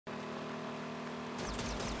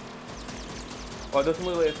Oh, it doesn't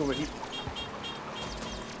look like it's overheat.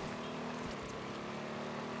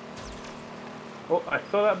 Oh, I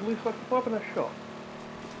saw that blue fucking pop in a shot.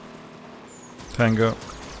 Tango.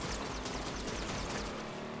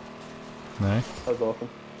 Nice. That was awesome.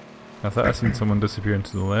 I thought I seen someone disappear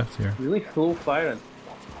into the left here. Really slow firing.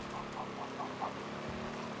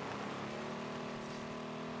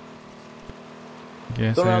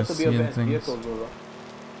 Guess Don't I have was to be a seeing best things. vehicle though,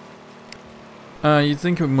 though. You'd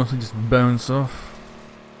think it would mostly just bounce off.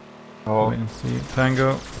 Oh, Wait and see.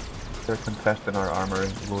 Tango. they're contesting our armory,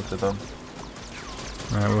 loads of them.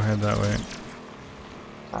 Right, we'll head that way.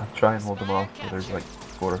 I'll try and hold them off, but there's like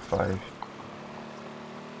 4 or 5.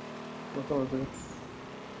 What's all this?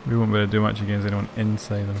 We won't be able to do much against anyone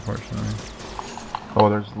inside, unfortunately. Oh,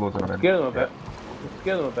 there's loads of them. Scare them a bit.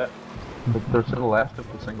 Scare them a bit. They're to the left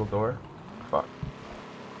of the single door. Fuck.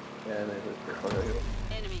 Yeah, no, it's pretty far out here.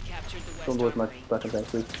 Enemy captured the west Don't blow as much armory. second time,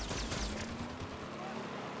 please.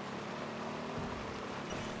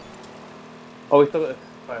 Oh, we still got this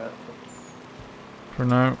fire. For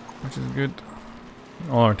now, which is good.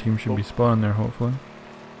 All our team should be spawning there, hopefully.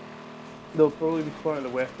 They'll probably be spawning the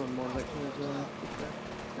west one more likely as well.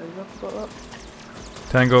 Ends up about that.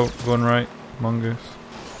 Tango, going right. Mongoose.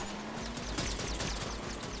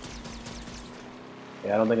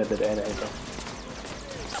 Yeah, I don't think I did anything though.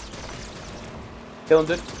 Kill him,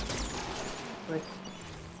 dude. Nice.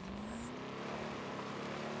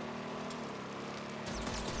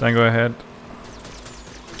 Tango ahead.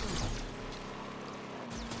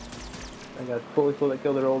 I got totally full that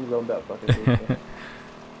kill their own zone that fucking thing.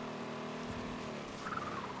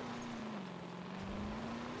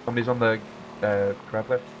 Somebody's on the grab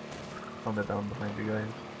lift. On the down behind you guys.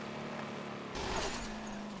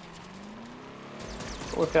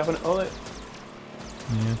 What's happening? Oh, it.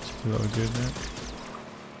 Yeah, it's a little good there.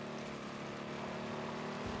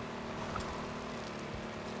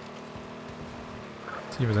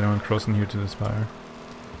 See if there's anyone crossing here to the spire.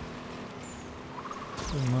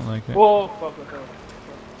 Doesn't look like it. Whoa, fuck myself.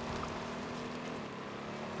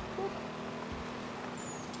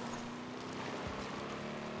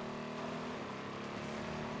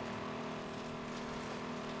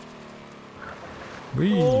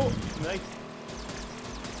 Whee! Oh, nice.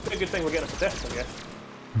 It's a good thing we're getting a possession, I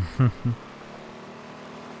guess.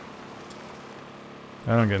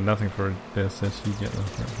 I don't get nothing for the assist you get though.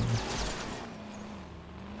 Fortunately.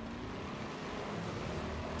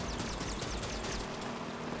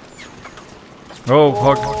 Oh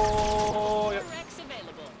fuck! Oh, yep. Rex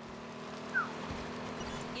available.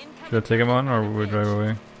 Should I take him on or would we drive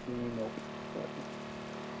away? No.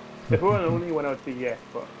 If we were the only one, I would say yes,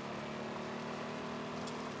 but.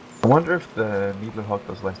 I wonder if the Needler Hawk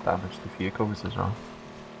does less damage to vehicles as well.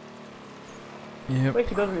 Yep. Like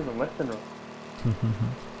he doesn't even listen, Ross.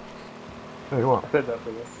 Tell you what. I said that for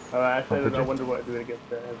you. I said did that I you? wonder what I'd do against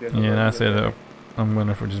the Yeah, and I say that I'm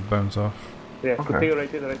wondering if we just bounce off. Yeah, so Okay. take it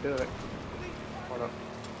right, take it right, take it right. Or not.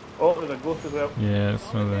 Oh, there's a ghost as well. Yeah, it's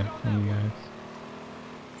one of you guys.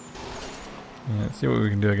 Yeah, let's see what we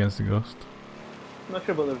can do against the ghost. I'm not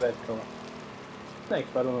sure about the red colour. Nice,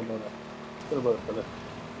 but I don't know about that. What about it for this?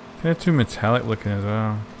 They're too metallic looking as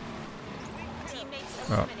well.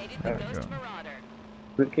 Teammates Oh, eliminated there the we Ghost go. Marauder.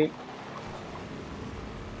 Fruitcake.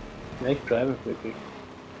 Nice driving, Fruitcake.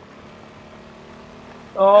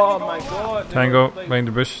 Oh my god! they Tango, were like- behind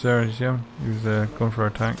the bush there, you see him? He was going for our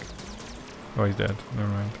tank. Oh, he's dead. Never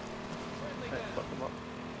mind. Nice, fuck them up.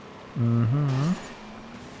 Mm-hmm.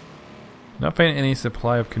 Not finding any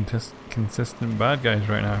supply of consistent bad guys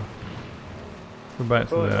right now. Go back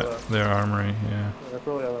to their armory, yeah. Yeah, they're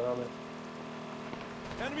probably all around me.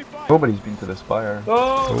 Nobody's been to the spire.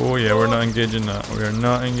 Oh yeah, we're not engaging that. We are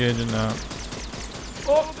not engaging that.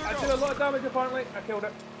 Oh, I did a lot of damage apparently. I killed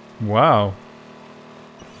it. Wow.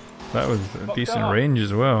 That was a Fucked decent up. range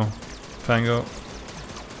as well. Tango.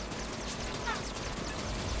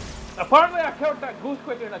 Apparently I killed that ghost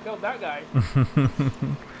quicker than I killed that guy.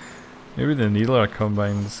 Maybe the needler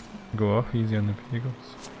combines go off easy on the vehicles.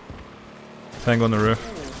 Tango on the roof.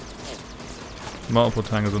 Multiple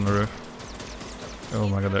tangos on the roof. Oh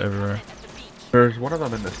my god, they're everywhere. At the beach. There's one of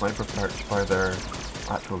them in the sniper perch by their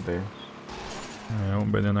actual base. I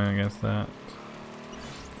won't bet anything against that.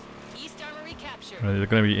 East Armory captured. Right, they're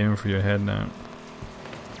gonna be aiming for your head now.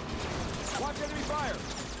 Watch enemy fire.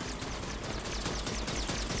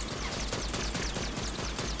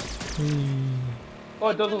 Oh,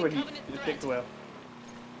 it does overheat. It just takes a while.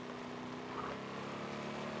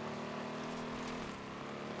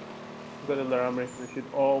 We've got another armory. They should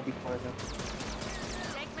all be fine now.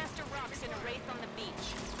 Tankmaster rocks in a wraith on the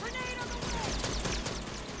beach. Grenade on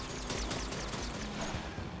the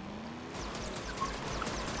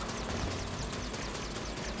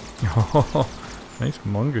Oh, nice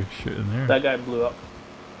mongoose shooting there. That guy blew up.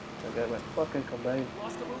 That guy went fucking combined.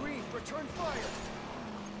 Lost a Marine. Return fire.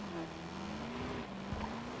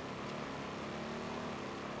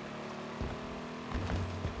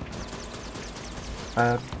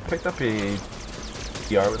 Picked up a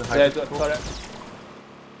PR with a high. Yeah, he's got a turret.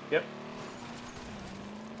 Yep.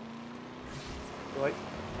 Right.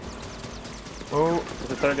 Oh,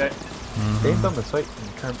 There's a turret guy. aimed on the sights and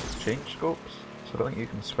you can't change scopes, so I don't think you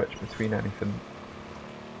can switch between anything.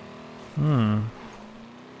 Hmm.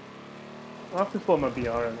 I'll have to spawn my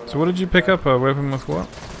BR in. So what did you pick up? A weapon with what?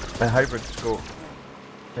 A hybrid scope.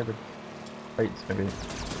 Hybrid sights, maybe.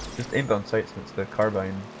 Just aimed on sights and it's the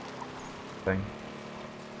carbine thing.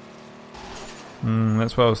 Hmm,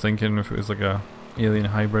 that's what I was thinking, if it was like a alien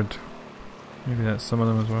hybrid. Maybe that's some of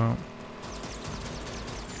them as well.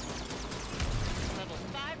 Level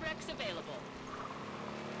 5 Rex available.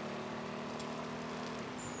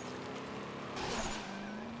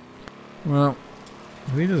 Well,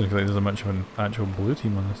 it really doesn't look like there's much of an actual blue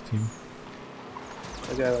team on this team.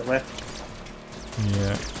 The guy on the left.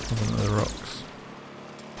 Yeah, up into the rocks.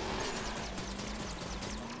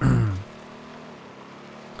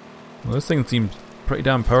 Well, this thing seems pretty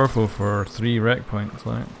damn powerful for 3 rec points,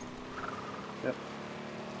 like. Yep.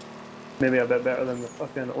 Maybe a bit better than the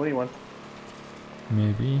fucking only one.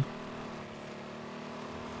 Maybe.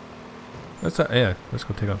 Let's yeah, let's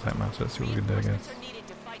go take out that master. Let's see what we can do, I guess. Reinforcements are needed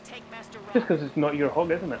to fight Tank Master Just Rock. because it's not your hog,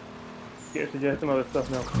 isn't it? You're suggesting other stuff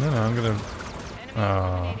now. No, I'm gonna. Enemy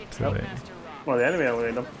eliminated too Tank late. Master Rock. Well, the enemy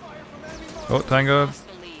eliminated them. Oh, Tango. Lost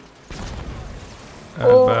the lead.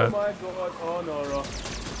 Oh Bad. my god, oh no, Ross.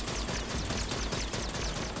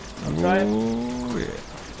 I'm trying. Ooh, yeah.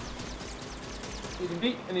 He's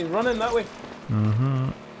beat and he's running that way. Mm-hmm.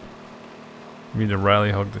 We need a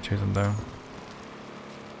rally hog to chase him down.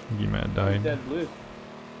 I think he might have He's died. dead blue.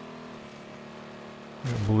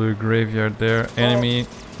 Got a blue graveyard there. Enemy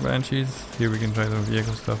banshees. Here we can try the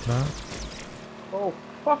vehicle stuff now. Oh,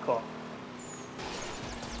 fuck off.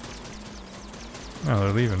 Oh,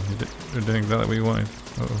 they're leaving. They're doing exactly what you wanted.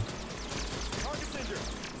 Uh oh. Target's injured.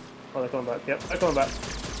 Oh, they're coming back. Yep, they're coming back.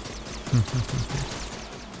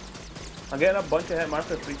 I'm getting a bunch of hit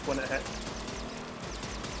markers for each one it hits.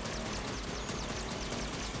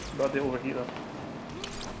 But they overheat them.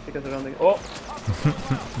 Because they're on the. Oh!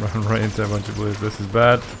 Run right into a bunch of blues. This is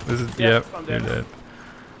bad. This is. Yep, Yep, I'm you're dead. dead.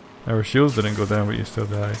 Our shields didn't go down, but you still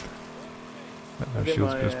died. I'll Our get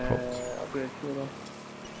shields my just popped. upgrade shield on.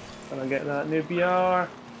 And I'll get that new BR. I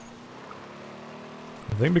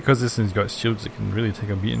think because this thing's got shields, it can really take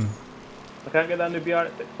a beating. I can't get that new BR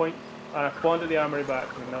at 6 points. And I spawned at the armory back,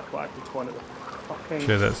 and that's what I actually spawned at the fucking.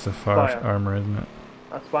 Sure, that's the fire Spire. armor, isn't it?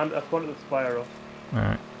 I spawned at the spire, Ross.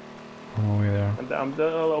 Alright. I'm all the way there. And I'm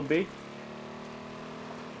doing a little base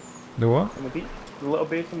The what? on the beach. The little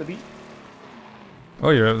base on the beach. Oh,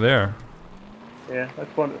 you're out there. Yeah, I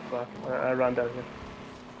spawned at the spire. I ran down here.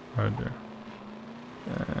 Roger.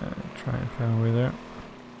 Try and find a way there.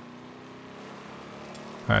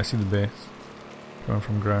 Alright, I see the base. Going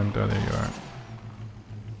from ground. Oh, there you are.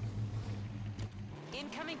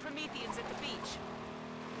 Incoming Prometheans at the beach.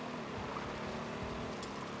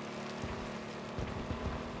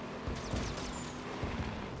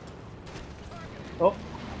 Oh,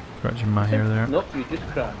 Scratching my hair there. nope, you just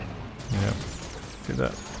crashed. Yep. Get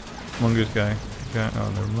that mongoose guy. Okay. Oh,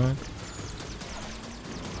 never mind.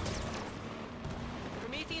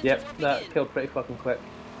 Prometheans Yep, warping that in. killed pretty fucking quick.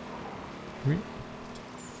 Sweet.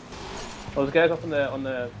 Oh, there's guys up on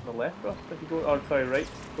the left, Ross. If you go, or sorry, right.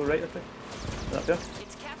 Go right this way. And up there.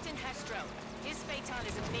 It's Captain Hestro. His Phaeton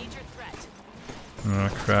is a major threat. Oh,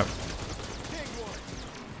 crap. Big one.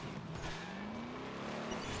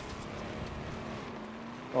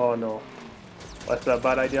 Oh no, that's a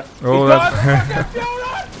bad idea. Oh, He's that's.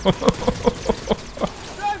 gone!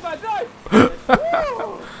 Drive, man, drive!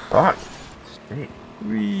 Fuck! Straight.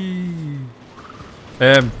 Wee.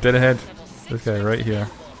 Dead ahead. Level 6 This guy Rex right here.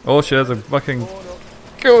 available. Oh shit, there's a fucking Oh no.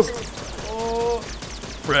 ghost. Oh,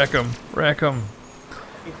 Wreck him. Wreck him.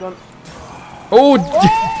 he's gone. Oh! Oh,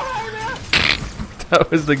 That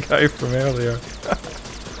was the guy from earlier.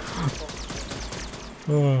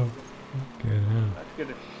 Oh. Good hell. that scared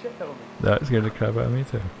the shit out of me. That scared the crap out of me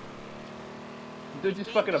too. Dude just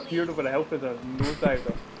fucking appeared over the health as a nosedive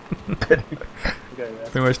though. Okay, yeah.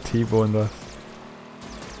 Pretty much T-boned us.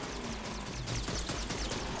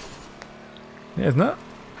 Yeah, isn't that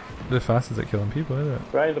the fastest at killing people, is it?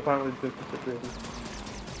 Brian's apparently good for situations.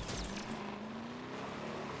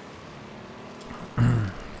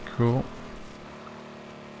 Cool.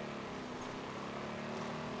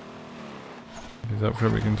 Is that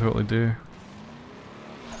what we can totally do?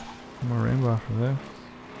 More rainbow after this.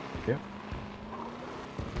 Yeah.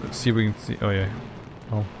 Let's see if we can see. Oh yeah.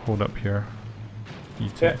 I'll hold up here. You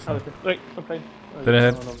Yeah, take some. right, I'm fine. Did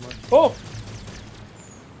it hit? Oh!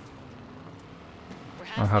 We're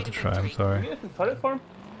I'll halfway have to try, I'm Can sorry. you get this in turret form?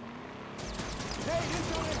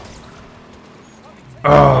 Oh!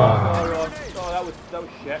 Oh, that was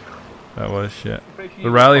shit. That was shit. I'm pretty sure The you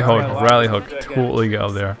rally got hog, rally hog do it again. totally get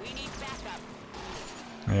up there. We need backup.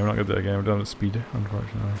 Yeah, we're not gonna do it again, we're done at speed,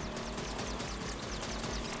 unfortunately.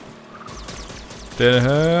 Dead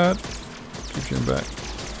ahead! Keep shooting back.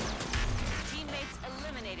 Teammates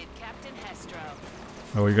eliminated Captain Hestro.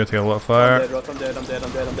 Oh, you're gonna take a lot of I'm fire. dead, Ross, I'm dead. I'm dead.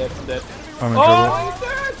 I'm in Oh, trouble. he's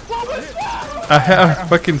dead! What was that? I hit a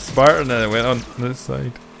fucking Spartan and it went on this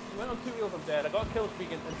side. He went on 2 wheels, I'm dead. I got a kill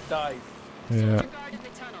streak and died. Yeah. Guard in the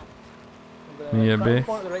tunnel. I'm gonna Yeah, try B. and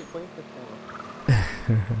point at the right place this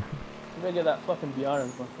time. I'm gonna get that fucking BR in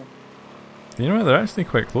something. You know what, they're actually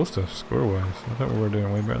quite close to us score-wise. I thought we were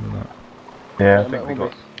doing way better than that. Yeah, I I'm think at we home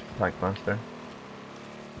got Tank Master.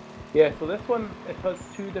 Yeah, so this one, it has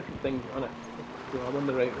 2 different things on it. So I'm on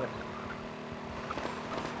the right list.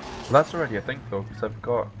 Well, that's already a thing though, because I've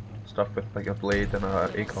got stuff with like a blade and a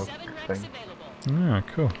ACOG 7 reps thing. available. Yeah,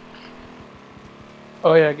 cool.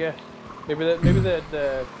 Oh yeah, I guess. Maybe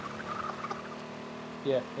the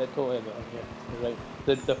yeah, totally is. Yeah, you're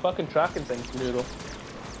right. The fucking tracking thing's new though.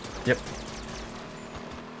 Yep.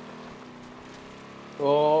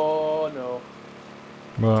 Oh no.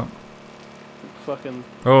 Well, Fucking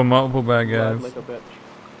oh, multiple bad lad guys. like a bitch.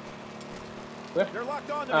 Where? They're locked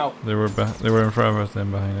on to Ow. They were in front of us, then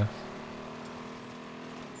behind us.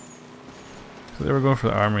 So they were going for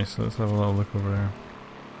the armory, so let's have a little look over there.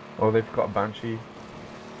 Oh, they've got a Banshee.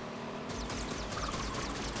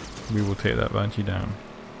 We will take that Banshee down.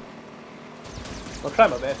 I'll try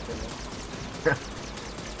my best in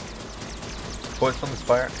Oh, it's on the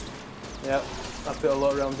Spire. Yeah, I put a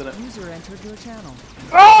lot of rounds in it. User entered your channel.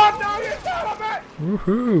 Oh no, you son of a bitch!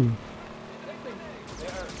 Woohoo!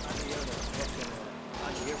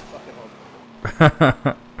 Or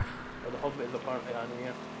the hub is apparently handing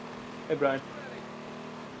here. Hey Brian.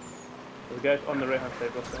 So the guy's on the right hand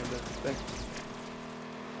side, what's behind this thing?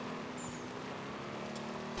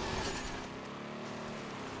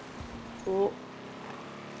 Oh.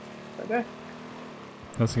 That guy?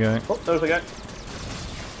 That's the guy. Oh, there's the guy.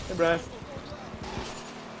 Hey Brian.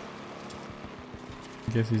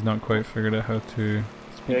 I guess he's not quite figured out how to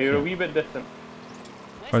speak. Yeah, you're a yet. wee bit distant.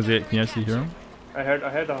 Oh, is it? Can you actually hear him? I heard a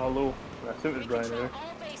hello. I assume it was We Brian control there.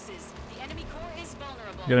 all bases. The enemy core is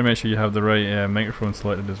vulnerable. You gotta make sure you have the right microphone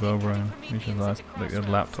selected as well, Brian. Make sure that's like your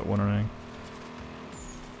laptop one or anything.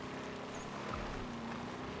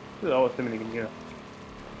 There's always somebody can hear.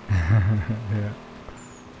 Yeah.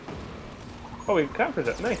 Oh, we captured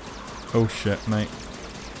it. Nice. Oh shit, mate.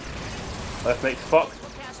 Last night's fucked.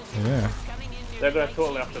 Yeah. They're gonna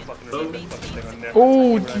totally have to fucking remove this fucking thing on there.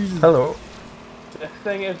 Oh Right. Jesus. Hello. This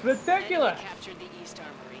thing is ridiculous. Captured the East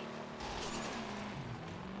Armory.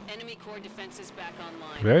 Enemy core defenses back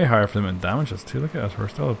online. Very high for them and damage us too. Look at us, we're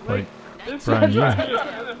still like This brand new.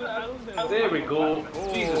 There we go.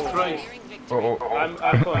 Jesus Christ. Oh, oh, I'm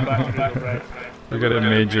going back to the right. We got a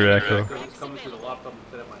major echo. Coming through the laptop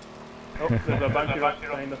instead of mine. Oh, there's a bunch of us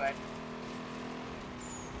behind us.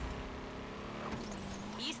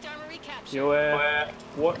 East Armory captured. Yo,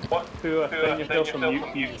 what to send yourself some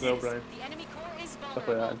mute as well, Brian. The enemy core is Stuff like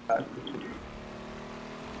vulnerable. that.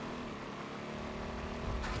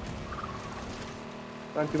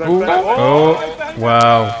 Thank you, Brian. Oh,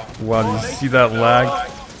 wow. Wow, did you see that lag?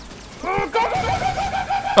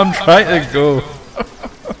 I'm trying to go.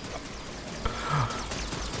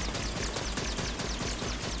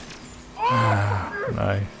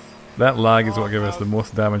 Nice. That lag is what gave us the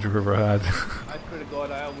most damage we've ever had. I swear to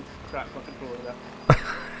God, I almost cracked my controller there.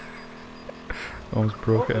 Almost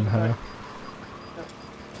broke it in half.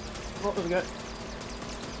 What was it?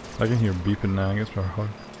 I can hear beeping now, I guess we're hard.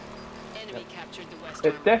 Enemy captured the West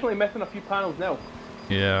It's Armory. definitely missing a few panels now.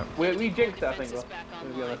 Yeah. We jinxed it, I think, Defenses though. back To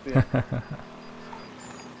be online. honest with you.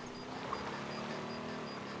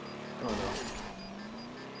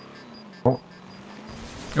 Oh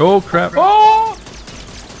Oh crap! no. Oh!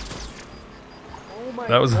 Oh my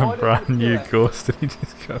That was a God, brand it new was ghost that he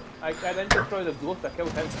just got. I didn't destroy the ghost, I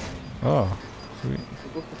killed him. Oh, sweet. The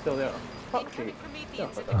ghost is still there. Fuck's Incoming sake.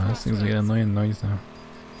 Prometheans at the Oh, this thing's like an annoying noise now.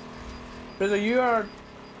 Fraser, you are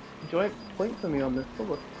joint points with me on this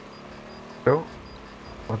public. oh.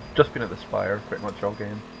 I've just been at the Spire pretty much all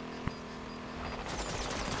game.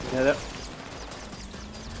 Yeah, that.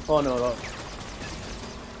 Oh no, no.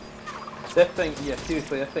 This thing, yeah,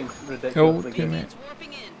 seriously, this thing's ridiculous. Okay, mate. Prometheans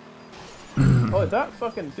warping in. Oh, is that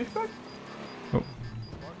fucking douchebag?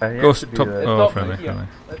 Yeah, Ghost should be top. the- Oh, not friendly, be here. friendly.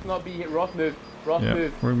 Let's not be here. Ross, move. Ross, Yeah,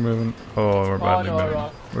 move. we're moving. Oh, we're badly no, moving.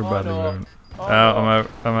 Ross. We're Oh, badly no. moving. Oh, Ah, no. I'm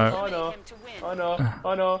out. I'm out. Oh no. Him to win. Oh no.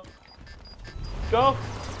 Oh no. Go.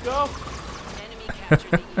 Go. Enemy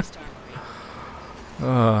captured the East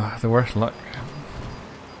Armory. Oh, the worst luck.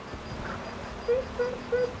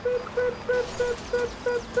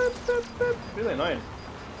 Really annoying.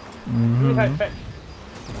 Mm-hmm. Really high pitch.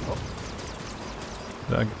 Is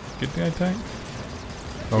that a good guy tank?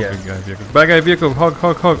 Oh, Yeah. good guy vehicle. Bad guy vehicle. Hog,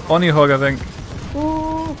 hog, hog. Oni hog, I think.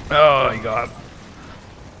 Ooh. Oh, he got.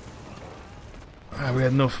 Ah, we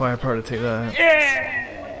had no firepower to take that out.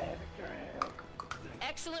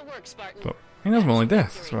 Excellent work, Spartan. But I think that's my only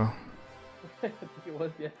death as well. I think it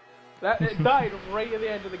was, yeah. That it died right at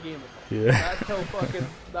the end of the game. Yeah. That's how fucking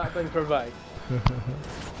that thing survived.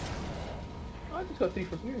 I just got 3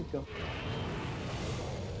 for 3 kill.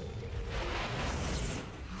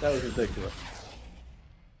 That was ridiculous.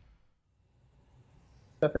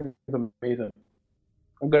 That thing was amazing.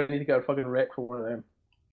 I'm gonna need to get a fucking wreck for one of them.